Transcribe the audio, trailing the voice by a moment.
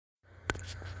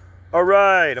All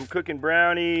right, I'm cooking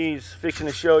brownies, fixing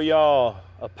to show y'all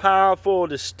a powerful,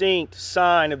 distinct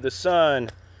sign of the sun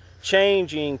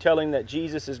changing, telling that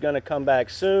Jesus is going to come back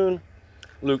soon.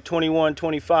 Luke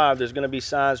 21:25, there's going to be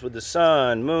signs with the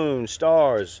sun, moon,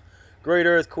 stars, great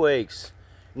earthquakes.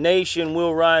 Nation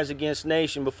will rise against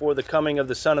nation before the coming of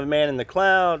the Son of Man in the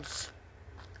clouds.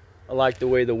 I like the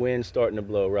way the wind's starting to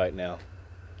blow right now.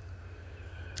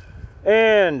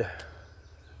 And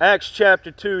Acts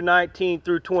chapter 2, 19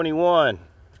 through 21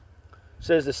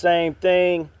 says the same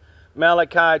thing.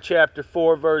 Malachi chapter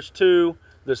 4, verse 2,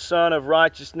 the Son of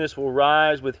Righteousness will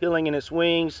rise with healing in its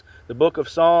wings. The book of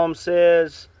Psalms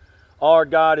says, our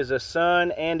God is a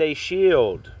sun and a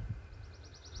shield.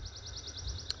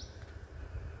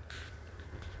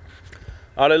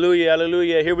 Hallelujah,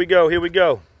 hallelujah. Here we go, here we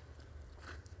go.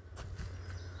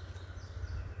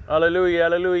 Hallelujah,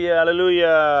 hallelujah,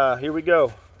 hallelujah. Here we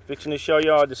go. Fixing to show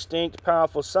y'all a distinct,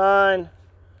 powerful sign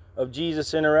of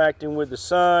Jesus interacting with the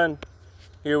sun.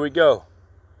 Here we go.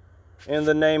 In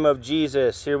the name of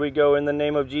Jesus. Here we go. In the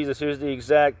name of Jesus. Here's the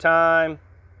exact time.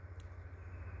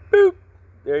 Boop.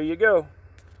 There you go.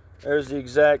 There's the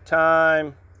exact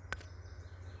time.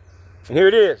 And here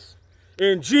it is.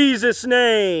 In Jesus'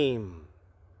 name.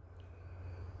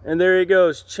 And there he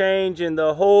goes. Changing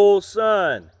the whole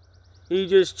sun. He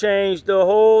just changed the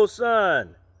whole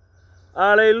sun.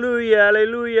 Hallelujah,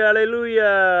 hallelujah,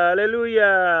 hallelujah,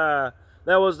 hallelujah.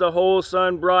 That was the whole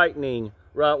sun brightening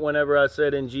right whenever I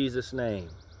said in Jesus' name.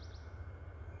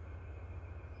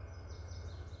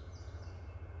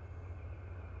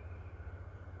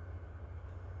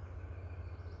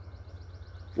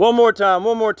 One more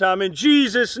time, in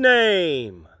Jesus'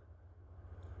 name.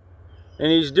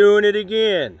 And he's doing it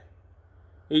again.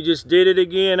 He just did it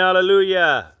again,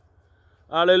 hallelujah.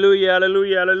 Hallelujah,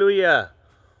 hallelujah, hallelujah.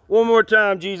 One more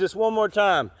time, Jesus, one more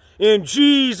time. In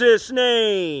Jesus'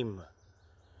 name.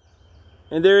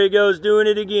 And there he goes doing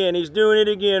it again. He's doing it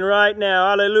again right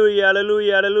now. Hallelujah,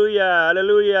 hallelujah, hallelujah,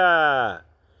 hallelujah.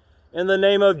 In the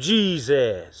name of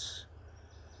Jesus.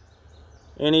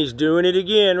 And he's doing it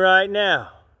again right now.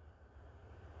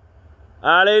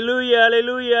 Hallelujah,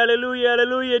 hallelujah, hallelujah,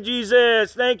 hallelujah,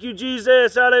 Jesus. Thank you,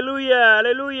 Jesus. Hallelujah,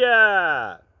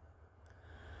 hallelujah.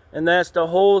 And that's the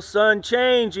whole sun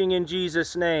changing in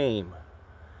Jesus' name.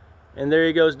 And there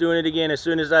he goes doing it again as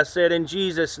soon as I said in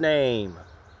Jesus' name.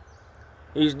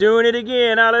 He's doing it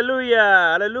again.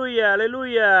 Hallelujah. Hallelujah.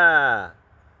 Hallelujah.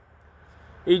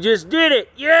 He just did it.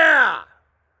 Yeah.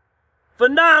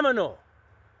 Phenomenal.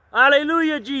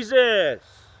 Hallelujah, Jesus.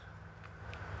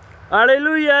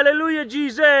 Hallelujah. Hallelujah,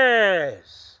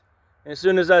 Jesus. As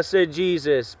soon as I said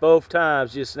Jesus both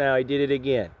times just now, he did it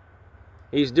again.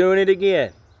 He's doing it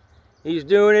again. He's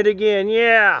doing it again.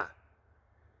 Yeah.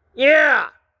 Yeah.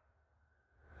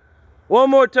 One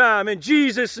more time in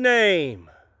Jesus' name.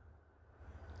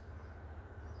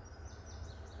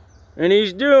 And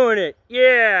he's doing it.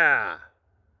 Yeah.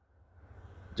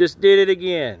 Just did it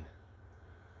again.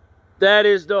 That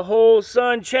is the whole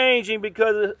sun changing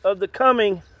because of the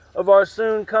coming of our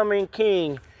soon coming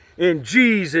King in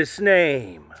Jesus'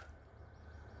 name.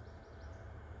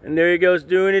 And there he goes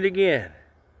doing it again.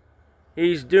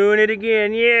 He's doing it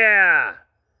again, yeah.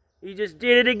 He just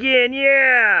did it again,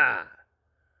 yeah.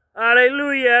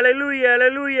 Hallelujah, hallelujah,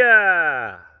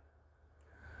 hallelujah.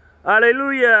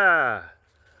 Hallelujah.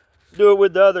 Do it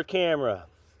with the other camera.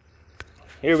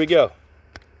 Here we go.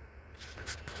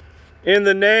 In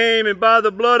the name and by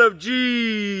the blood of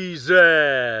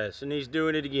Jesus. And he's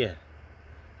doing it again.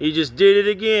 He just did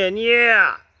it again,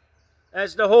 yeah.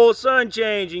 That's the whole sun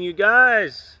changing, you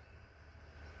guys.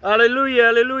 Hallelujah,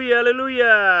 hallelujah,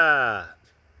 hallelujah.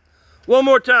 One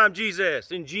more time,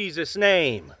 Jesus, in Jesus'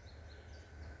 name.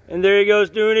 And there he goes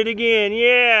doing it again.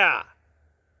 Yeah.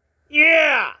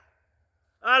 Yeah.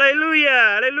 Hallelujah,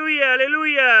 hallelujah,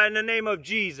 hallelujah, in the name of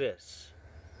Jesus.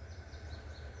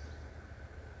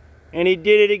 And he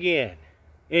did it again.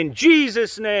 In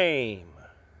Jesus' name.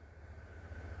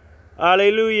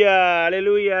 Hallelujah,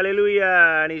 hallelujah,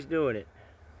 hallelujah. And he's doing it.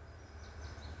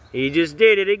 He just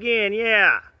did it again,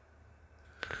 yeah.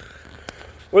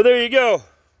 Well, there you go.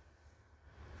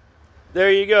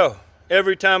 There you go.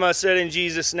 Every time I said in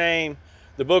Jesus' name,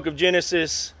 the book of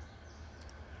Genesis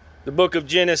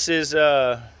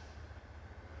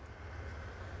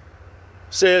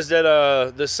says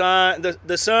that the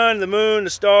sun, the moon, the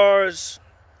stars,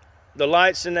 the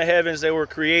lights in the heavens, they were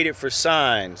created for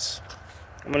signs.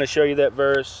 I'm going to show you that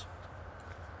verse.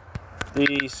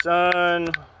 The sun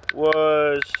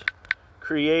was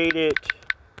created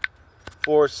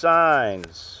for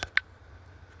signs.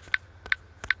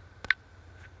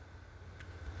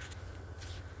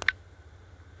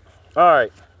 All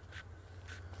right.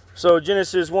 So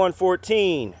Genesis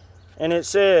 1:14, and it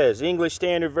says, English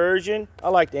Standard Version. I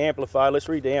like the Amplified. Let's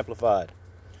read the Amplified.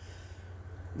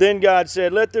 Then God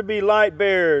said, "Let there be light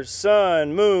bearers,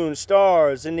 sun, moon,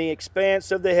 stars, in the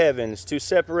expanse of the heavens, to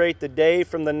separate the day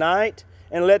from the night,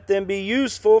 and let them be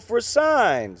useful for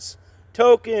signs,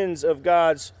 tokens of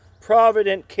God's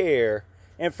provident care,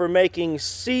 and for making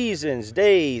seasons,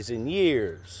 days, and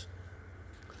years."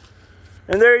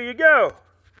 And there you go.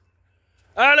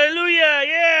 Hallelujah.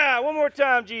 Yeah. One more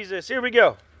time, Jesus. Here we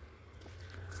go.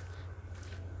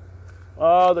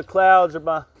 Oh, the clouds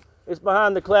are it's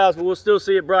behind the clouds, but we'll still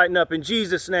see it brighten up in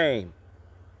Jesus' name.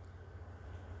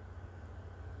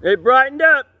 It brightened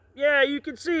up. Yeah, you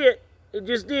can see it. It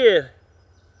just did.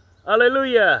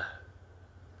 Hallelujah.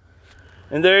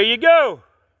 And there you go.